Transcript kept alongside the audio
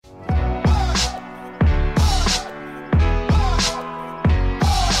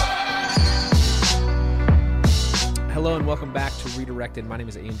welcome back to Redirected. My name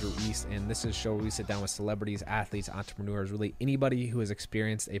is Andrew East, and this is a show where we sit down with celebrities, athletes, entrepreneurs, really anybody who has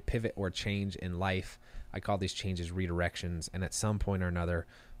experienced a pivot or change in life. I call these changes redirections, and at some point or another,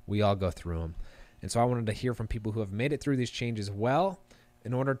 we all go through them. And so I wanted to hear from people who have made it through these changes well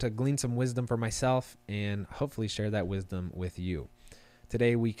in order to glean some wisdom for myself and hopefully share that wisdom with you.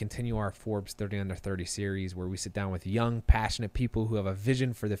 Today, we continue our Forbes 30 Under 30 series where we sit down with young, passionate people who have a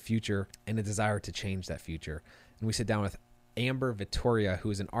vision for the future and a desire to change that future. And we sit down with Amber Vittoria, who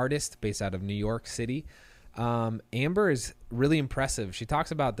is an artist based out of New York City. Amber is really impressive. She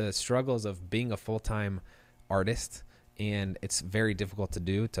talks about the struggles of being a full-time artist, and it's very difficult to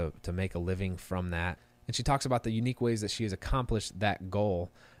do to make a living from that. And she talks about the unique ways that she has accomplished that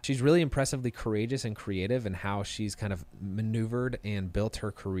goal. She's really impressively courageous and creative in how she's kind of maneuvered and built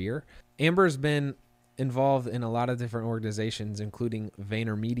her career. Amber's been involved in a lot of different organizations, including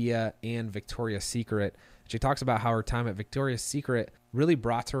VaynerMedia and Victoria's Secret. She talks about how her time at Victoria's Secret really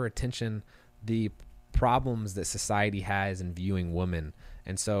brought to her attention the problems that society has in viewing women.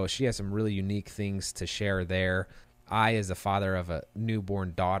 And so she has some really unique things to share there. I, as a father of a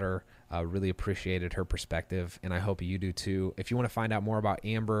newborn daughter, really appreciated her perspective, and I hope you do too. If you want to find out more about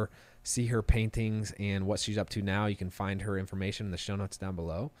Amber, see her paintings and what she's up to now, you can find her information in the show notes down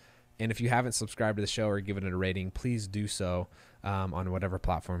below. And if you haven't subscribed to the show or given it a rating, please do so on whatever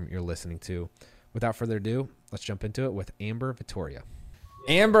platform you're listening to. Without further ado, let's jump into it with Amber Vittoria.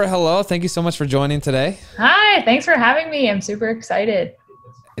 Amber, hello. Thank you so much for joining today. Hi, thanks for having me. I'm super excited.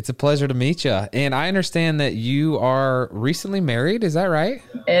 It's a pleasure to meet you. And I understand that you are recently married. Is that right?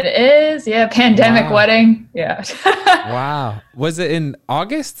 It is. Yeah. Pandemic wedding. Yeah. Wow. Was it in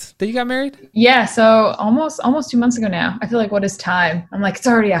August that you got married? Yeah. So almost 2 months ago now. I feel like, what is time? I'm like, it's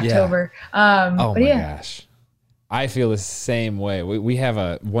already October. Yeah. Oh my gosh. I feel the same way. We have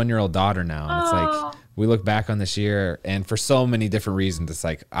a 1-year-old daughter now. And it's like, we look back on this year and for so many different reasons, it's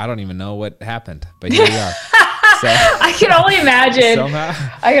like, I don't even know what happened, but here we are. So, I can only imagine.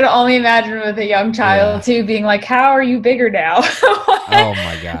 I can only imagine with a young child too, being like, "How are you bigger now?" Oh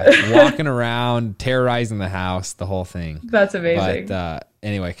my gosh, walking around, terrorizing the house, the whole thing. That's amazing. But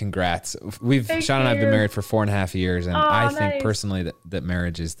anyway, congrats. Sean and I have been married for 4.5 years, and I think personally that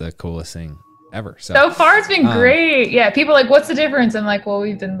marriage is the coolest thing ever. So far, it's been great. Yeah, people are like, "What's the difference?" I'm like, "Well,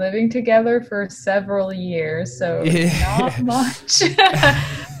 we've been living together for several years, so not much,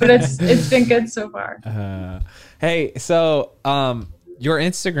 but it's been good so far." Hey, so your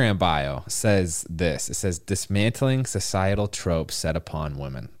Instagram bio says this. It says dismantling societal tropes set upon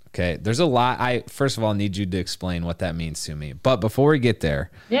women. Okay, there's a lot. I first of all need you to explain what that means to me. But before we get there,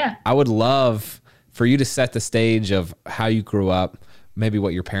 I would love for you to set the stage of how you grew up, maybe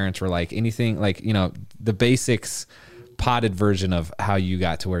what your parents were like, anything like, the basics, potted version of how you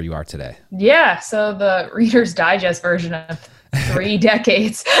got to where you are today. Yeah, so the Reader's Digest version of 3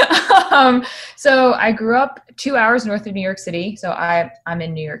 decades. So I grew up 2 hours north of New York City. So I'm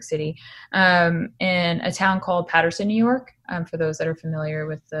in New York City, in a town called Paterson, New York. For those that are familiar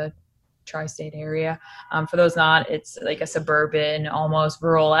with the tri-state area. For those not, it's like a suburban, almost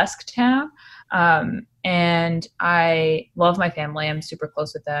rural-esque town. And I love my family. I'm super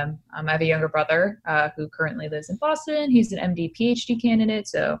close with them. I have a younger brother who currently lives in Boston. He's an MD, PhD candidate.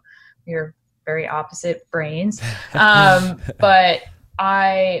 So we're very opposite brains. But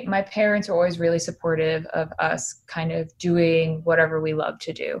my parents were always really supportive of us kind of doing whatever we love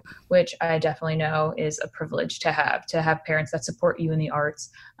to do, which I definitely know is a privilege to have parents that support you in the arts,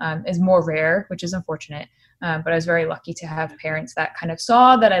 is more rare, which is unfortunate. But I was very lucky to have parents that kind of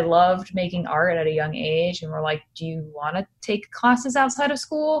saw that I loved making art at a young age and were like, "Do you want to take classes outside of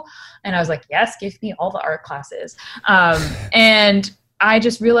school?" And I was like, "Yes, give me all the art classes." And I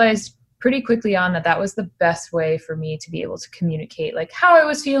just realized pretty quickly on that was the best way for me to be able to communicate like how I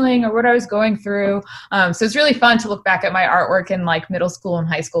was feeling or what I was going through. So it's really fun to look back at my artwork in like middle school and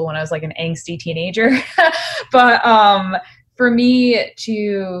high school when I was like an angsty teenager. But for me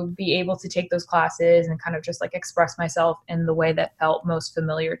to be able to take those classes and kind of just like express myself in the way that felt most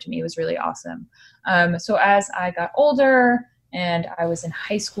familiar to me was really awesome. So as I got older and I was in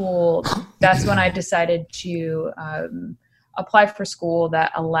high school, that's when I decided to apply for school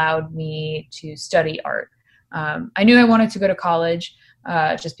that allowed me to study art. I knew I wanted to go to college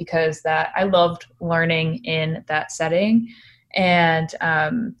just because that I loved learning in that setting. And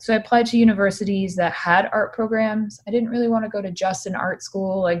so I applied to universities that had art programs. I didn't really want to go to just an art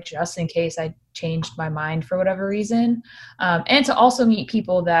school, like just in case I changed my mind for whatever reason. And to also meet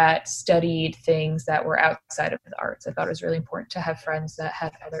people that studied things that were outside of the arts. I thought it was really important to have friends that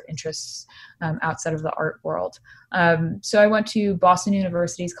had other interests outside of the art world. So I went to Boston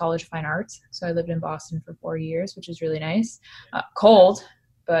University's College of Fine Arts. So I lived in Boston for 4 years, which is really nice. Cold,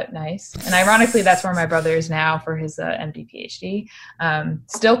 but nice. And ironically, that's where my brother is now for his MD PhD.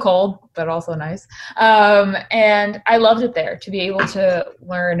 Still cold, but also nice. And I loved it there, to be able to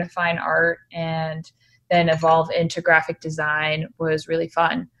learn fine art and then evolve into graphic design was really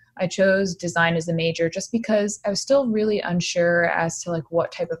fun. I chose design as a major just because I was still really unsure as to like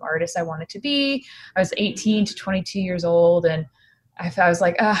what type of artist I wanted to be. I was 18 to 22 years old, and I was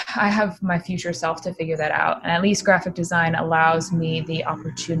like, I have my future self to figure that out. And at least graphic design allows me the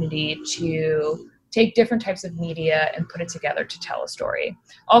opportunity to take different types of media and put it together to tell a story.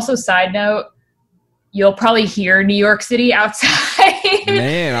 Also, side note, you'll probably hear New York City outside.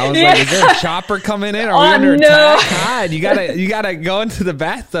 Man, I was like, is there a chopper coming in? Are we under attack? God, you gotta go into the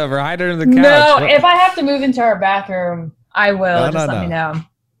bathtub or hide under the couch. No, if I have to move into our bathroom, I will. Let me know.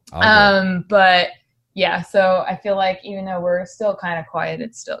 But yeah, so I feel like even though we're still kind of quiet,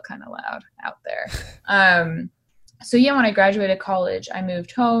 it's still kind of loud out there. So yeah, when I graduated college, I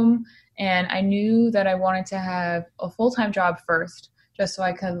moved home, and I knew that I wanted to have a full-time job first, just so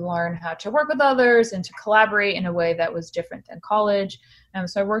I could learn how to work with others and to collaborate in a way that was different than college.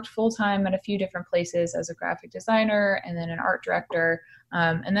 So I worked full-time at a few different places as a graphic designer and then an art director.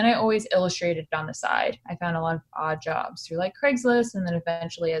 And then I always illustrated on the side. I found a lot of odd jobs through like Craigslist, and then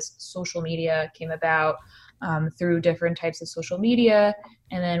eventually as social media came about, through different types of social media.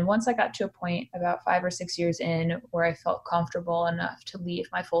 And then once I got to a point about 5 or 6 years in where I felt comfortable enough to leave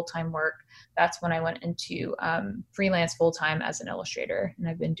my full-time work, that's when I went into freelance full-time as an illustrator. And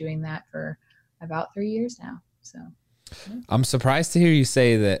I've been doing that for about 3 years now. So yeah. I'm surprised to hear you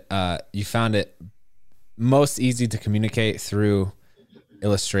say that you found it most easy to communicate through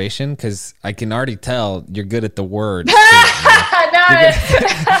illustration, because I can already tell you're good at the words.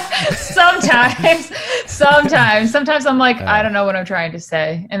 Sometimes I'm like, I don't know what I'm trying to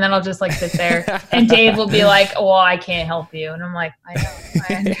say, and then I'll just like sit there, and Dave will be like, "Well, I can't help you," and I'm like,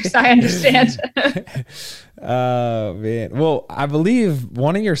 "I know, I understand." Oh man, well, I believe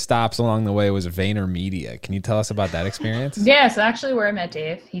one of your stops along the way was VaynerMedia. Can you tell us about that experience? Yeah, so actually, where I met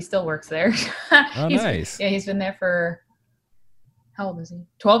Dave, he still works there. Oh, nice. Yeah, he's been there for, how old is he?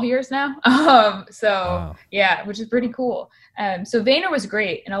 12 years now. Wow. Yeah, which is pretty cool. So Vayner was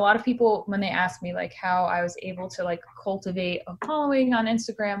great. And a lot of people, when they ask me like how I was able to like cultivate a following on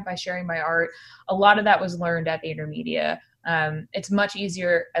Instagram by sharing my art, a lot of that was learned at VaynerMedia. It's much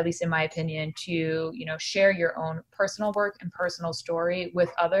easier, at least in my opinion, to, share your own personal work and personal story with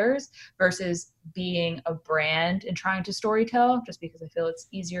others versus being a brand and trying to storytell, just because I feel it's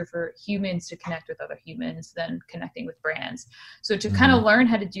easier for humans to connect with other humans than connecting with brands. So to kind of learn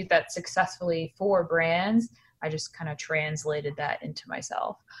how to do that successfully for brands, I just kind of translated that into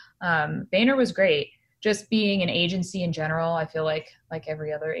myself. Vayner was great. Just being an agency in general, I feel like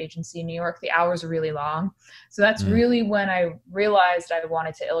every other agency in New York, the hours are really long. So that's really when I realized I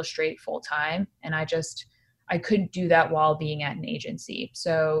wanted to illustrate full time. And I couldn't do that while being at an agency.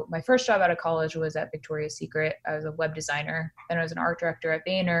 So my first job out of college was at Victoria's Secret. I was a web designer. Then I was an art director at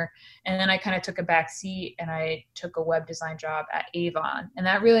Vayner. And then I kind of took a back seat and I took a web design job at Avon. And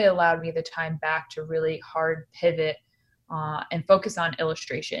that really allowed me the time back to really hard pivot and focus on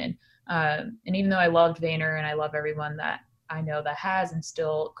illustration. And even though I loved Vayner and I love everyone that I know that has and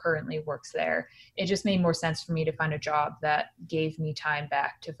still currently works there, it just made more sense for me to find a job that gave me time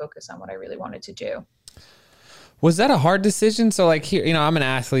back to focus on what I really wanted to do. Was that a hard decision? So like here, I'm an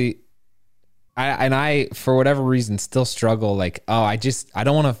athlete. I for whatever reason still struggle. Like, I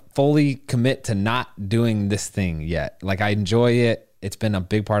don't want to fully commit to not doing this thing yet. Like I enjoy it. It's been a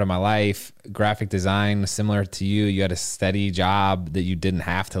big part of my life. Graphic design, similar to you, you had a steady job that you didn't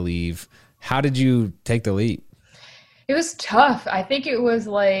have to leave. How did you take the leap? It was tough. I think it was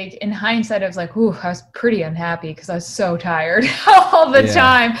like, in hindsight, I was like, ooh, I was pretty unhappy because I was so tired all the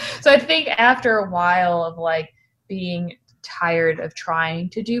time. So I think after a while of like being tired of trying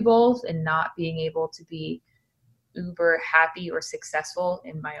to do both and not being able to be uber happy or successful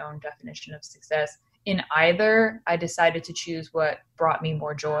in my own definition of success in either, I decided to choose what brought me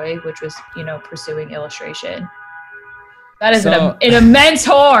more joy, which was, pursuing illustration. That is an immense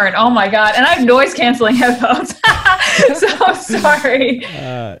horn. Oh my God. And I have noise canceling headphones. So sorry.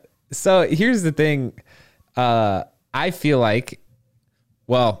 So here's the thing. I feel like,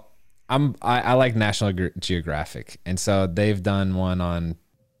 I like National Geographic. And so they've done one on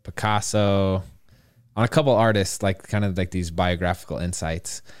Picasso. on a couple artists, like kind of like these biographical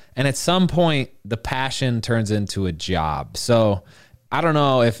insights. And at some point, the passion turns into a job. So I don't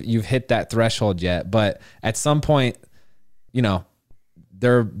know if you've hit that threshold yet, but at some point, you know,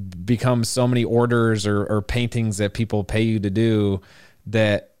 there become so many orders or paintings that people pay you to do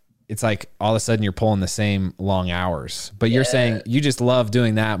that it's like all of a sudden you're pulling the same long hours. But you're saying you just love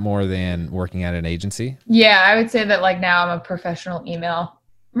doing that more than working at an agency? Yeah, I would say that like now I'm a professional email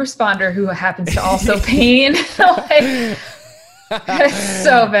responder who happens to also paint. Like, it's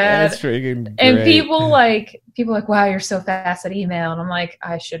so bad. That's freaking great. And people like, wow, you're so fast at email. And I'm like,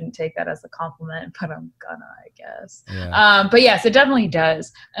 I shouldn't take that as a compliment, but I'm gonna, I guess. Yeah. But yes, it definitely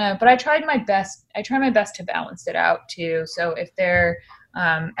does. But I try my best to balance it out too. So if there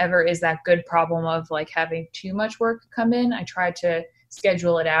ever is that good problem of like having too much work come in, I try to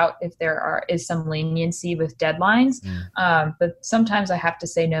schedule it out if there is some leniency with deadlines. But sometimes I have to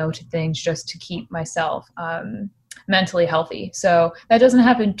say no to things just to keep myself mentally healthy. So that doesn't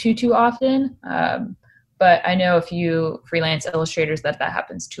happen too often. But I know a few freelance illustrators that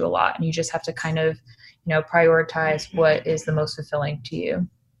happens to a lot, and you just have to kind of, you know, prioritize what is the most fulfilling to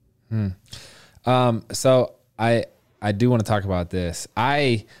you. So I do want to talk about this.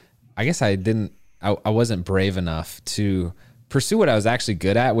 I guess I wasn't brave enough to pursue what I was actually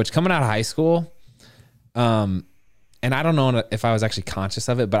good at, which coming out of high school, and I don't know if I was actually conscious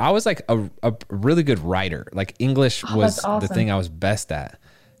of it, but I was like a really good writer. Like English was awesome. The thing I was best at.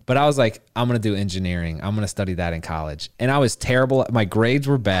 But I was like, I'm going to do engineering. I'm going to study that in college. And I was terrible. My grades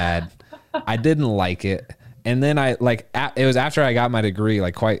were bad. I didn't like it. And then it was after I got my degree,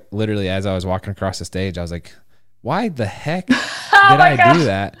 like quite literally as I was walking across the stage, I was like, why the heck did I do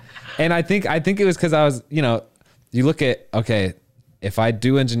that? And I think it was because I was, you know, you look at, okay, if I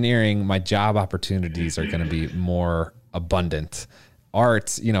do engineering, my job opportunities are going to be more abundant.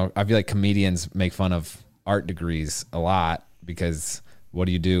 Arts, you know, I feel like comedians make fun of art degrees a lot because what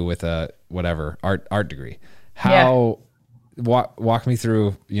do you do with a whatever art degree? Walk me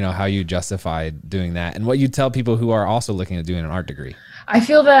through, you know, how you justified doing that and what you tell people who are also looking at doing an art degree. I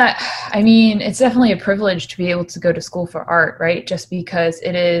feel that, I mean, it's definitely a privilege to be able to go to school for art, right? Just because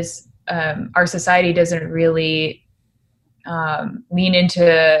it is, our society doesn't really lean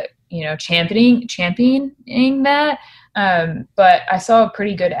into, you know, championing that. But I saw a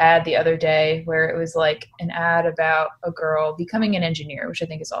pretty good ad the other day where it was like an ad about a girl becoming an engineer, which I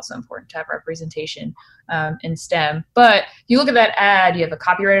think is also important to have representation in STEM. But you look at that ad, you have a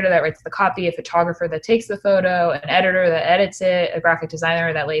copywriter that writes the copy, a photographer that takes the photo, an editor that edits it, a graphic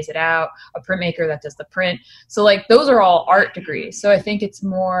designer that lays it out, a printmaker that does the print. So like those are all art degrees. So I think it's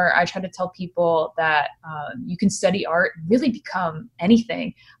more, I try to tell people that you can study art, really become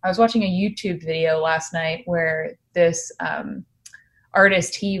anything. I was watching a YouTube video last night where this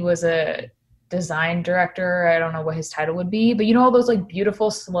artist, he was a design director. I don't know what his title would be, but you know all those like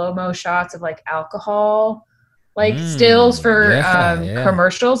beautiful slow-mo shots of like alcohol like stills for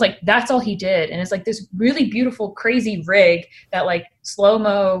commercials, like that's all he did. And it's like this really beautiful crazy rig that like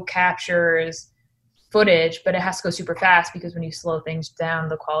slow-mo captures footage, but it has to go super fast because when you slow things down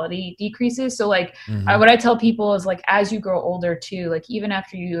the quality decreases. So like what I tell people is like as you grow older too, like even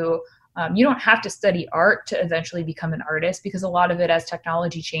after you don't have to study art to eventually become an artist, because a lot of it, as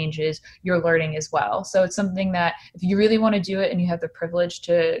technology changes, you're learning as well. So it's something that if you really want to do it and you have the privilege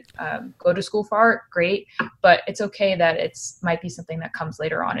to go to school for art, great. But it's okay that might be something that comes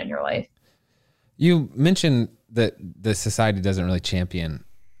later on in your life. You mentioned that the society doesn't really champion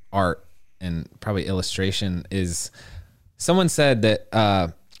art, and probably illustration is, someone said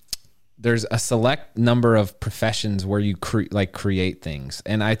that there's a select number of professions where you create things.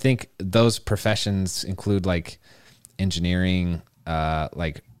 And I think those professions include like engineering,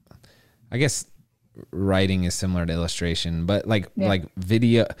 like I guess writing is similar to illustration, but like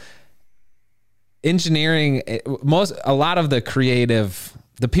video engineering, a lot of the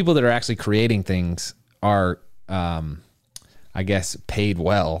people that are actually creating things are, I guess, paid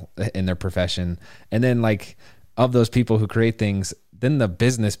well in their profession. And then like of those people who create things, then the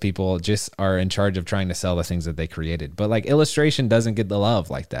business people just are in charge of trying to sell the things that they created. But like illustration doesn't get the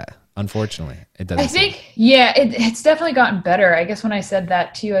love like that. Unfortunately, it doesn't. I think, it's definitely gotten better. I guess when I said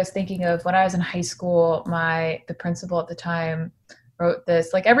that too, I was thinking of when I was in high school, the principal at the time wrote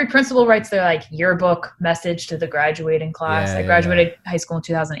this, like every principal writes their like yearbook message to the graduating class. I graduated high school in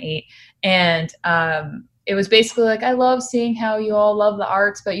 2008. And, it was basically like, I love seeing how you all love the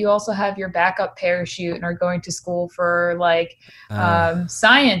arts, but you also have your backup parachute and are going to school for like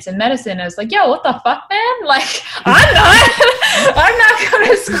science and medicine. I was like, yo, what the fuck, man? Like, I'm not going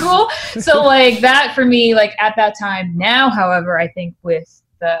to school. So like that for me, like at that time. Now, however, I think with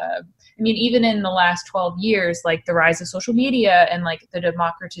even in the last 12 years, like the rise of social media and like the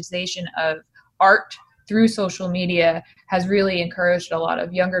democratization of art through social media has really encouraged a lot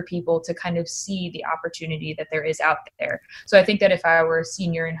of younger people to kind of see the opportunity that there is out there. So I think that if I were a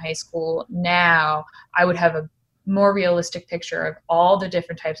senior in high school now, I would have a more realistic picture of all the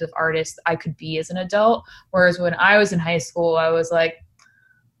different types of artists I could be as an adult. Whereas when I was in high school, I was like,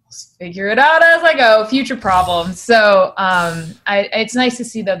 let's figure it out as I go, future problems. So it's nice to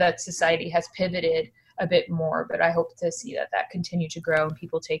see that society has pivoted a bit more, but I hope to see that continue to grow and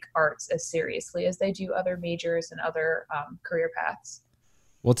people take arts as seriously as they do other majors and other career paths.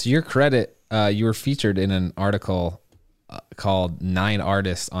 Well, to your credit, you were featured in an article called 9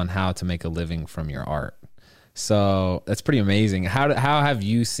 Artists on How to Make a Living from Your Art. So that's pretty amazing. How have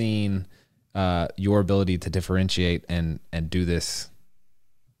you seen your ability to differentiate and do this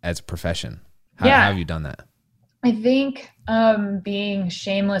as a profession? How have you done that? I think being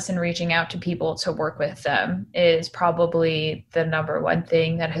shameless and reaching out to people to work with them is probably the number one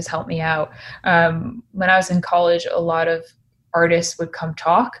thing that has helped me out. When I was in college, a lot of artists would come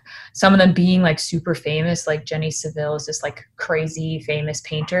talk, some of them being like super famous, like Jenny Saville is this like crazy famous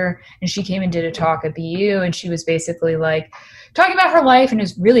painter, and she came and did a talk at BU, and she was basically like talking about her life, and it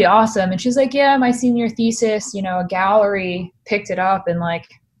was really awesome. And she's like, yeah, my senior thesis, a gallery picked it up, and like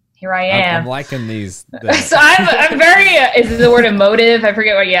here I am. I'm liking these. So I'm very, is the word emotive? I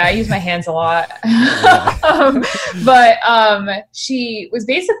forget what, I use my hands a lot. But she was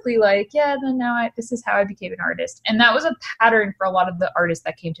basically like, yeah, then this is how I became an artist. And that was a pattern for a lot of the artists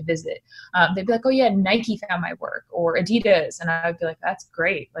that came to visit. They'd be like, oh yeah, Nike found my work, or Adidas. And I would be like, that's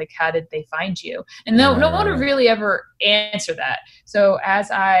great. Like, how did they find you? And no one would really ever answer that. So as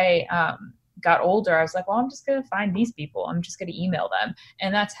I, got older, I was like, well, I'm just going to find these people. I'm just going to email them.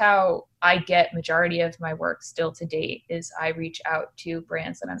 And that's how I get majority of my work still to date, is I reach out to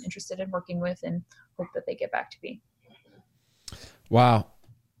brands that I'm interested in working with and hope that they get back to me. Wow.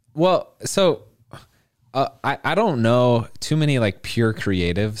 Well, so I don't know too many like pure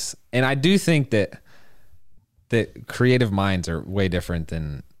creatives. And I do think that creative minds are way different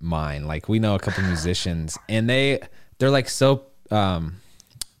than mine. Like, we know a couple musicians, and they're like so,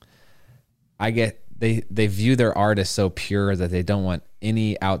 they view their art as so pure that they don't want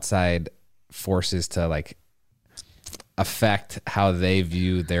any outside forces to like affect how they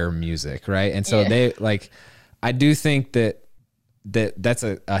view their music, right? And so they like, I do think that's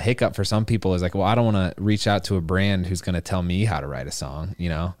a hiccup for some people, is like, well, I don't want to reach out to a brand who's going to tell me how to write a song,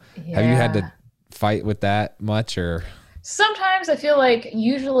 Have you had to fight with that much, or? Sometimes I feel like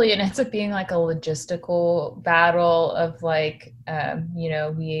usually it ends up being like a logistical battle of like,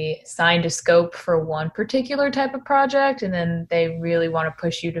 we signed a scope for one particular type of project, and then they really want to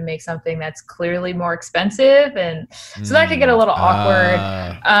push you to make something that's clearly more expensive. And so that could get a little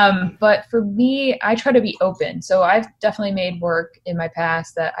awkward. But for me, I try to be open. So I've definitely made work in my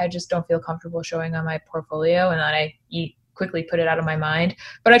past that I just don't feel comfortable showing on my portfolio, and then I quickly put it out of my mind.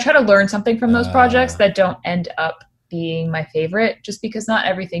 But I try to learn something from those projects that don't end up being my favorite, just because not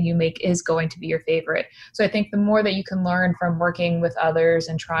everything you make is going to be your favorite. So I think the more that you can learn from working with others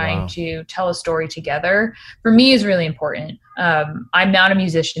and trying to tell a story together, for me, is really important. I'm not a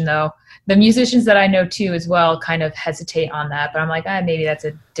musician though. The musicians that I know too as well kind of hesitate on that, but I'm like, maybe that's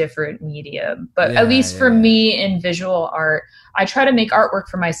a different medium. But at least for me in visual art, I try to make artwork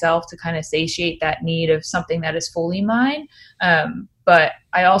for myself to kind of satiate that need of something that is fully mine. But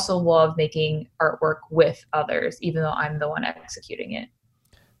I also love making artwork with others, even though I'm the one executing it.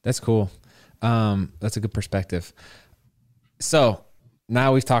 That's cool. That's a good perspective. So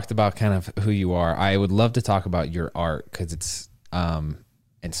now we've talked about kind of who you are. I would love to talk about your art, because it's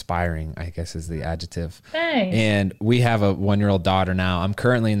inspiring, I guess is the adjective. Thanks. And we have a 1-year-old daughter now. I'm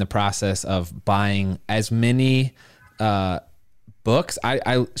currently in the process of buying as many books.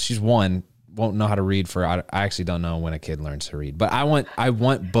 She's one. Won't know how to read I actually don't know when a kid learns to read, but I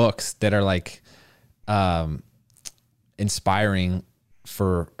want books that are like inspiring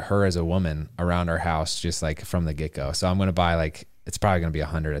for her as a woman around our house, just like from the get-go. So I'm going to buy like, it's probably going to be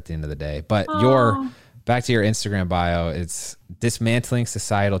 100 at the end of the day, but back to your Instagram bio, it's dismantling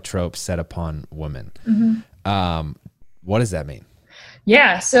societal tropes set upon women. Mm-hmm. What does that mean?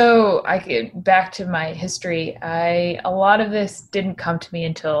 Yeah, so I get back to my history. A lot of this didn't come to me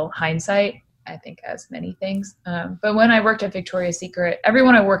until hindsight, I think, as many things. But when I worked at Victoria's Secret,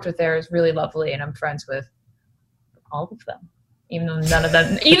 everyone I worked with there is really lovely, and I'm friends with all of them, even though none of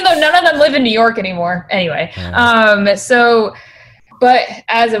them live in New York anymore. Anyway, so But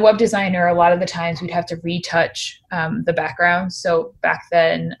as a web designer, a lot of the times we'd have to retouch the background. So back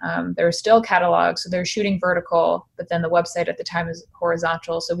then, there were still catalogs, so they're shooting vertical, but then the website at the time was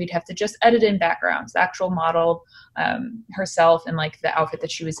horizontal. So we'd have to just edit in backgrounds. The actual model herself and like the outfit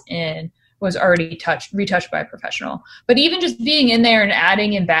that she was in was already retouched by a professional. But even just being in there and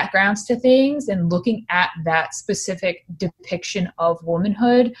adding in backgrounds to things and looking at that specific depiction of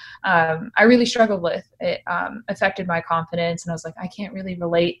womanhood, I really struggled with. It affected my confidence, and I was like, I can't really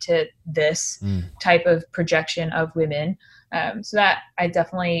relate to this type of projection of women. So that I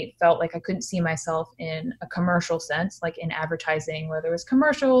definitely felt like I couldn't see myself in a commercial sense, like in advertising, whether it was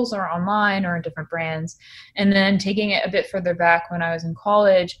commercials or online or in different brands. And then taking it a bit further back when I was in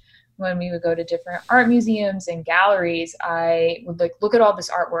college, when we would go to different art museums and galleries, I would like look at all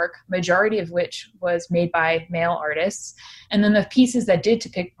this artwork, majority of which was made by male artists. And then the pieces that did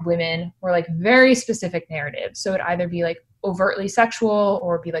depict women were like very specific narratives. So it'd either be like overtly sexual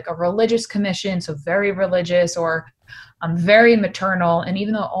or be like a religious commission, so very religious, or very maternal. And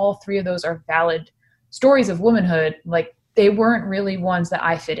even though all three of those are valid stories of womanhood, like they weren't really ones that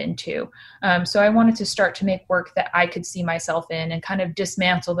I fit into. So I wanted to start to make work that I could see myself in and kind of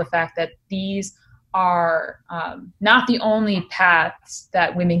dismantle the fact that these are not the only paths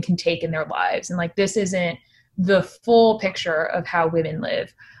that women can take in their lives. And like, this isn't the full picture of how women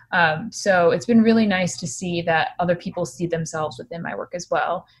live. So it's been really nice to see that other people see themselves within my work as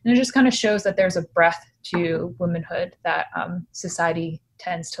well. And it just kind of shows that there's a breadth to womanhood that society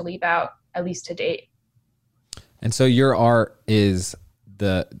tends to leave out, at least to date. And so your art is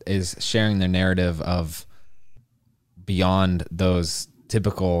sharing the narrative of beyond those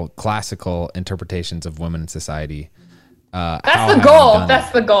typical classical interpretations of women in society. That's the goal.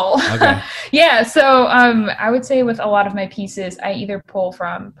 That's the goal. Okay. Yeah. So I would say with a lot of my pieces, I either pull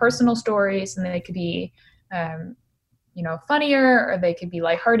from personal stories, and they could be, funnier, or they could be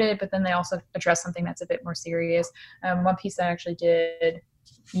lighthearted, but then they also address something that's a bit more serious. One piece I actually did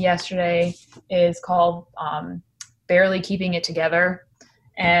yesterday is called Barely Keeping It Together.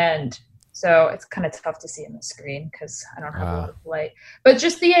 And so it's kind of tough to see on the screen because I don't have a lot of light. But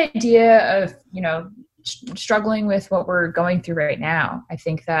just the idea of, struggling with what we're going through right now. I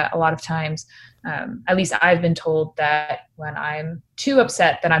think that a lot of times, at least I've been told that when I'm too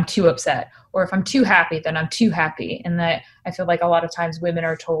upset, then I'm too upset. Or if I'm too happy, then I'm too happy. And that I feel like a lot of times women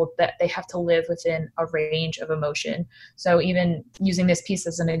are told that they have to live within a range of emotion. So even using this piece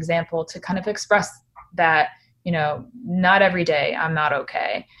as an example to kind of express that, not every day I'm not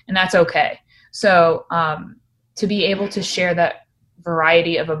okay. And that's okay. So to be able to share that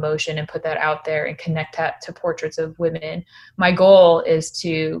variety of emotion and put that out there and connect that to portraits of women, my goal is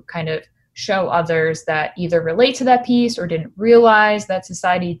to kind of show others that either relate to that piece or didn't realize that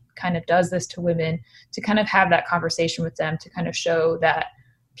society kind of does this to women, to kind of have that conversation with them, to kind of show that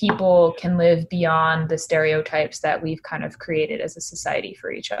people can live beyond the stereotypes that we've kind of created as a society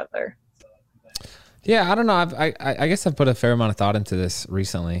for each other. Yeah, I don't know. I guess I've put a fair amount of thought into this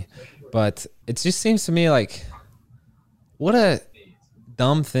recently, but it just seems to me like what a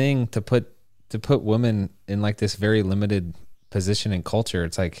dumb thing to put women in like this very limited position in culture.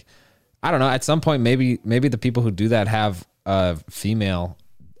 It's like, I don't know, at some point maybe the people who do that have a female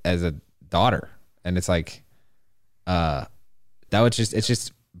as a daughter, and it's like it's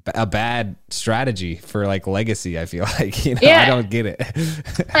just a bad strategy for like legacy. I feel like, I don't get it.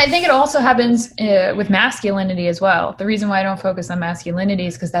 I think it also happens with masculinity as well. The reason why I don't focus on masculinity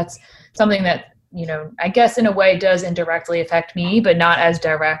is because that's something that, I guess in a way does indirectly affect me, but not as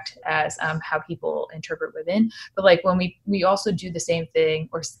direct as how people interpret women. But like when we also do the same thing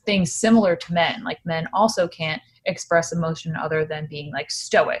or things similar to men, like men also can't express emotion other than being like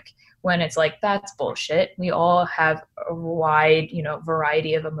stoic, when it's like, that's bullshit. We all have a wide,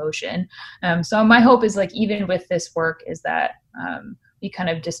 variety of emotion. So my hope is like, even with this work, is that we kind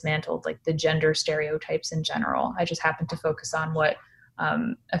of dismantled like the gender stereotypes in general. I just happen to focus on what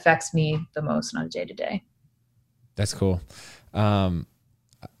affects me the most on a day-to-day. That's cool. I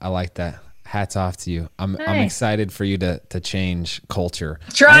like that. Hats off to you. I'm excited for you to change culture.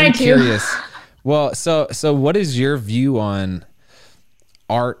 Trying to. Curious. Well, so what is your view on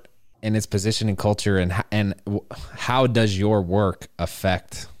art and its position in culture, and how does your work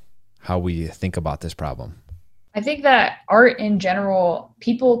affect how we think about this problem? I think that art in general,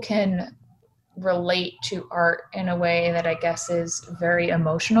 people can relate to art in a way that I guess is very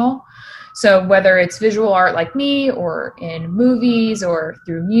emotional. So whether it's visual art like me, or in movies, or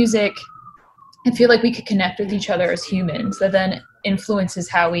through music, I feel like we could connect with each other as humans, that then influences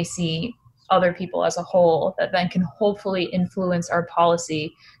how we see other people as a whole, that then can hopefully influence our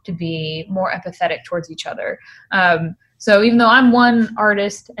policy to be more empathetic towards each other. So even though I'm one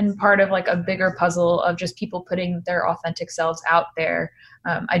artist and part of like a bigger puzzle of just people putting their authentic selves out there,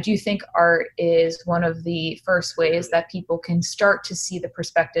 I do think art is one of the first ways that people can start to see the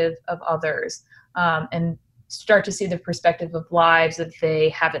perspective of others, and start to see the perspective of lives that they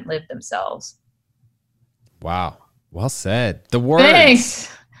haven't lived themselves. Wow. Well said. The words.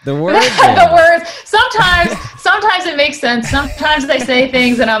 Thanks. The words. The words. Sometimes it makes sense. Sometimes they say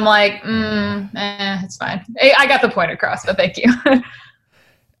things and I'm like, it's fine. I got the point across, but thank you.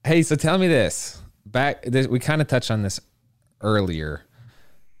 Hey, so tell me this. We kind of touched on this earlier.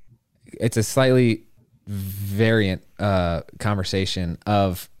 It's a slightly variant conversation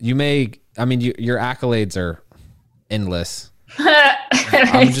of your accolades are endless.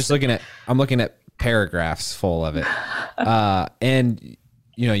 I'm looking at paragraphs full of it. And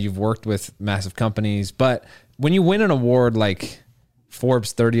you've worked with massive companies, but when you win an award like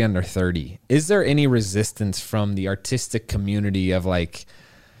Forbes 30 Under 30, is there any resistance from the artistic community of like,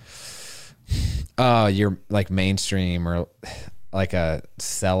 oh, you're like mainstream or like a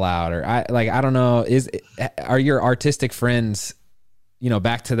sellout, or I don't know, are your artistic friends,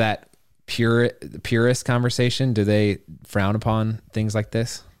 back to that purist conversation, do they frown upon things like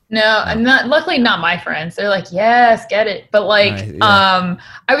this? No, luckily not my friends. They're like, yes, get it. But like, I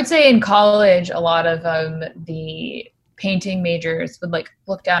would say in college, a lot of the painting majors would like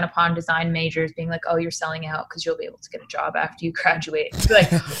look down upon design majors being like, oh, you're selling out because you'll be able to get a job after you graduate. Like,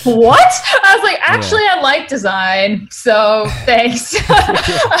 what? I was like, actually, I like design. So thanks.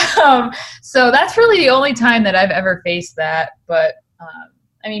 So that's really the only time that I've ever faced that. But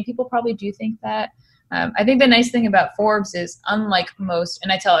people probably do think that. I think the nice thing about Forbes is, unlike most,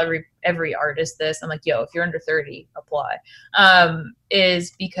 and I tell every artist this, I'm like, yo, if you're under 30, apply,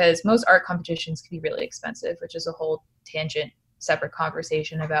 is because most art competitions can be really expensive, which is a whole tangent, separate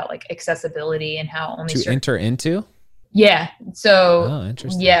conversation about like accessibility and how only enter into. Yeah. So,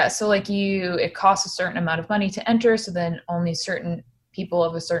 interesting. Yeah. So like it costs a certain amount of money to enter. So then only certain people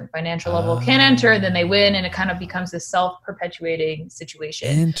of a certain financial level can enter, then they win, and it kind of becomes this self-perpetuating situation.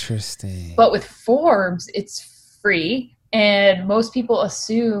 Interesting. But with Forbes, it's free, and most people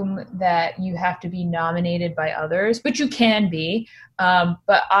assume that you have to be nominated by others, which you can be,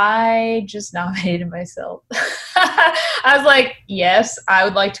 but I just nominated myself. I was like, yes, I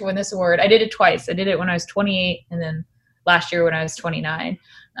would like to win this award. I did it twice. I did it when I was 28, and then last year when I was 29.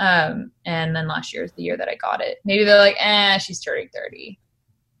 And then last year is the year that I got it. Maybe they're like, she's turning 30.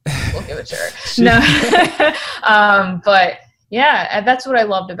 We'll give it to her. No. But yeah, that's what I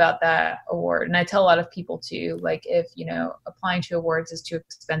loved about that award. And I tell a lot of people too, like if, applying to awards is too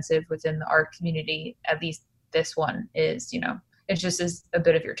expensive within the art community, at least this one is, it just is a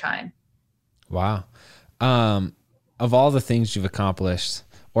bit of your time. Wow. Of all the things you've accomplished,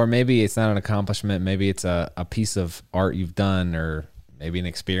 or maybe it's not an accomplishment, maybe it's a piece of art you've done, or maybe an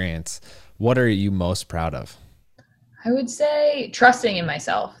experience, what are you most proud of? I would say trusting in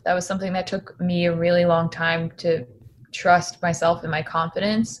myself. That was something that took me a really long time to trust myself and my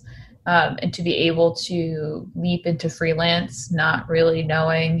confidence, and to be able to leap into freelance, not really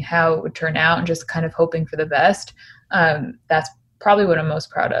knowing how it would turn out and just kind of hoping for the best. That's probably what I'm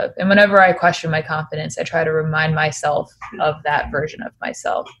most proud of. And whenever I question my confidence, I try to remind myself of that version of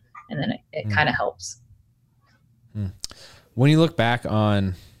myself, and then it kind of helps. When you look back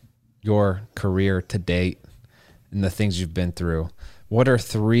on your career to date and the things you've been through, what are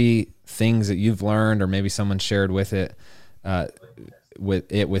 3 things that you've learned, or maybe someone shared with you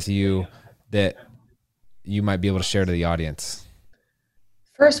that you might be able to share to the audience?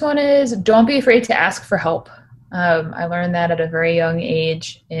 First one is, don't be afraid to ask for help. I learned that at a very young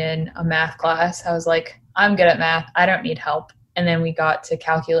age in a math class. I was like, I'm good at math. I don't need help. And then we got to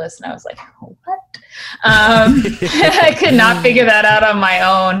calculus and I was like, what? I could not figure that out on my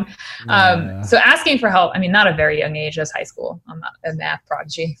own. So asking for help, not a very young age, just high school. I'm not a math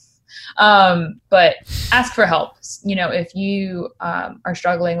prodigy. But ask for help. If you are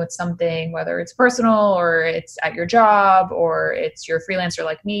struggling with something, whether it's personal or it's at your job or it's you're a freelancer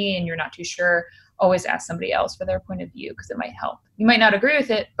like me and you're not too sure, always ask somebody else for their point of view, because it might help. You might not agree with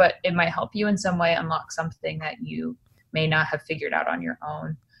it, but it might help you in some way unlock something that you may not have figured out on your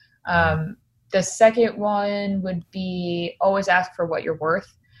own. The second one would be always ask for what you're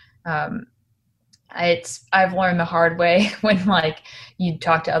worth. I've learned the hard way when like you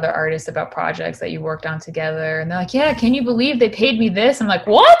talk to other artists about projects that you worked on together and they're like, yeah, can you believe they paid me this? I'm like,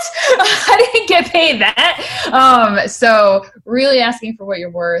 what? I didn't get paid that. So really asking for what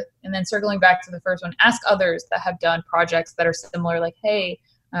you're worth, and then circling back to the first one, ask others that have done projects that are similar, like, hey,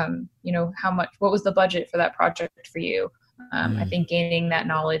 what was the budget for that project for you? I think gaining that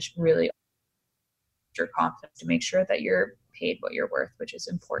knowledge really your confidence to make sure that you're paid what you're worth, which is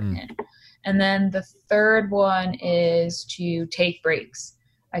important. And then the third one is to take breaks.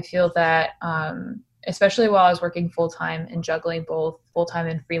 I feel that, especially while I was working full-time and juggling both full-time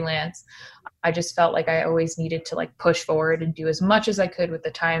and freelance, I just felt like I always needed to like push forward and do as much as I could with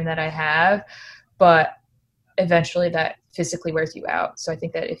the time that I have. But eventually that physically wears you out. So I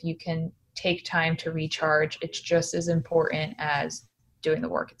think that if you can take time to recharge, it's just as important as doing the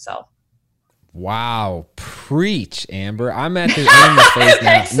work itself. Wow. Preach, Amber. I'm at the end of the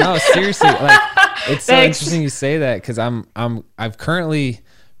phase now. No, seriously. Like, it's so interesting you say that, because I've currently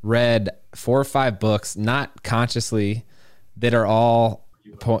read 4 or 5 books, not consciously, that are all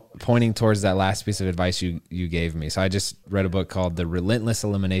pointing towards that last piece of advice you gave me. So I just read a book called The Relentless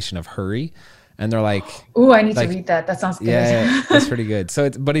Elimination of Hurry. And they're like, "Ooh, I need to read that. That sounds good." Yeah, that's pretty good.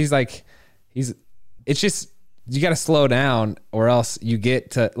 So, but he's like, it's just, you got to slow down, or else you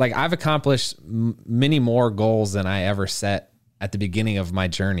get to, like, I've accomplished many more goals than I ever set at the beginning of my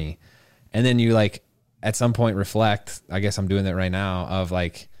journey. And then you, like, at some point reflect, I guess I'm doing that right now, of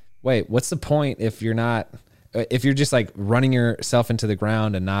like, wait, what's the point if you're just like running yourself into the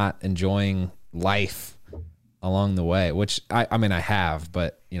ground and not enjoying life along the way, which I mean, I have,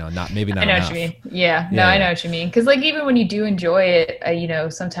 but not enough. I know what you mean. Yeah. No, I know what you mean. Cause like, even when you do enjoy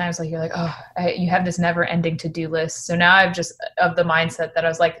it, sometimes like you're like, you have this never ending to-do list. So now I've just of the mindset that I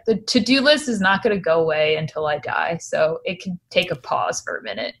was like, the to-do list is not going to go away until I die. So it can take a pause for a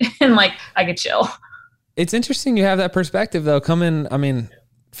minute and like, I could chill. It's interesting you have that perspective though,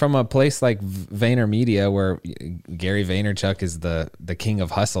 from a place like VaynerMedia, where Gary Vaynerchuk is the king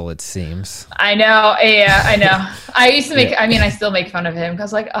of hustle, it seems. I know. Yeah, I know. I used to I still make fun of him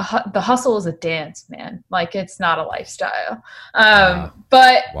because like the hustle is a dance, man. Like, it's not a lifestyle.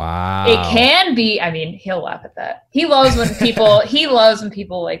 But it can be. I mean, he'll laugh at that. He loves when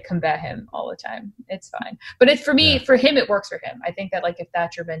people like combat him all the time. It's fine. But for him, it works for him. I think that like, if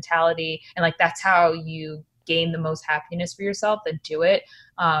that's your mentality and like, that's how you gain the most happiness for yourself, then do it.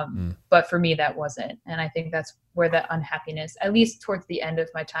 But for me, that wasn't. And I think that's where that unhappiness, at least towards the end of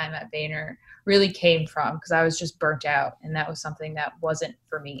my time at Vayner, really came from, because I was just burnt out, and that was something that wasn't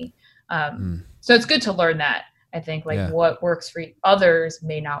for me. So it's good to learn that. I think what works for others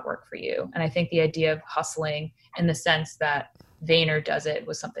may not work for you. And I think the idea of hustling in the sense that Vayner does it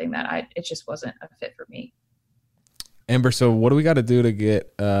was something that it just wasn't a fit for me. Amber, so what do we got to do to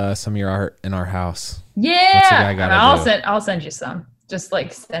get some of your art in our house? Yeah, I'll send you some. Just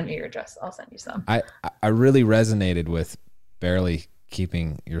like send me your address. I'll send you some. I really resonated with barely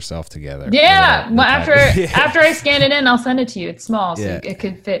keeping yourself together. Yeah, well, after I scan it in, I'll send it to you. It's small, so it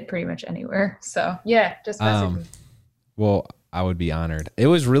could fit pretty much anywhere. So yeah, just message me. Well, I would be honored. It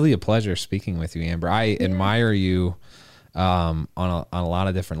was really a pleasure speaking with you, Amber. I admire you on a lot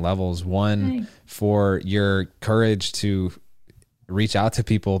of different levels. One, for your courage to reach out to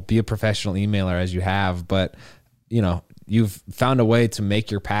people, be a professional emailer as you have, but you've found a way to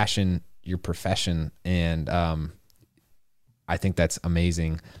make your passion your profession, and I think that's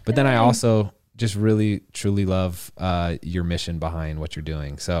amazing. But then I also just really truly love your mission behind what you're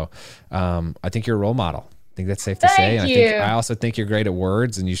doing. So I think you're a role model. I think that's safe to say. And I also think you're great at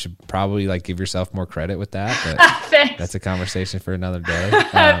words, and you should probably like give yourself more credit with that. But that's a conversation for another day.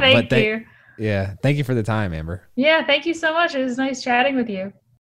 Thank you. Yeah. Thank you for the time, Amber. Yeah. Thank you so much. It was nice chatting with you.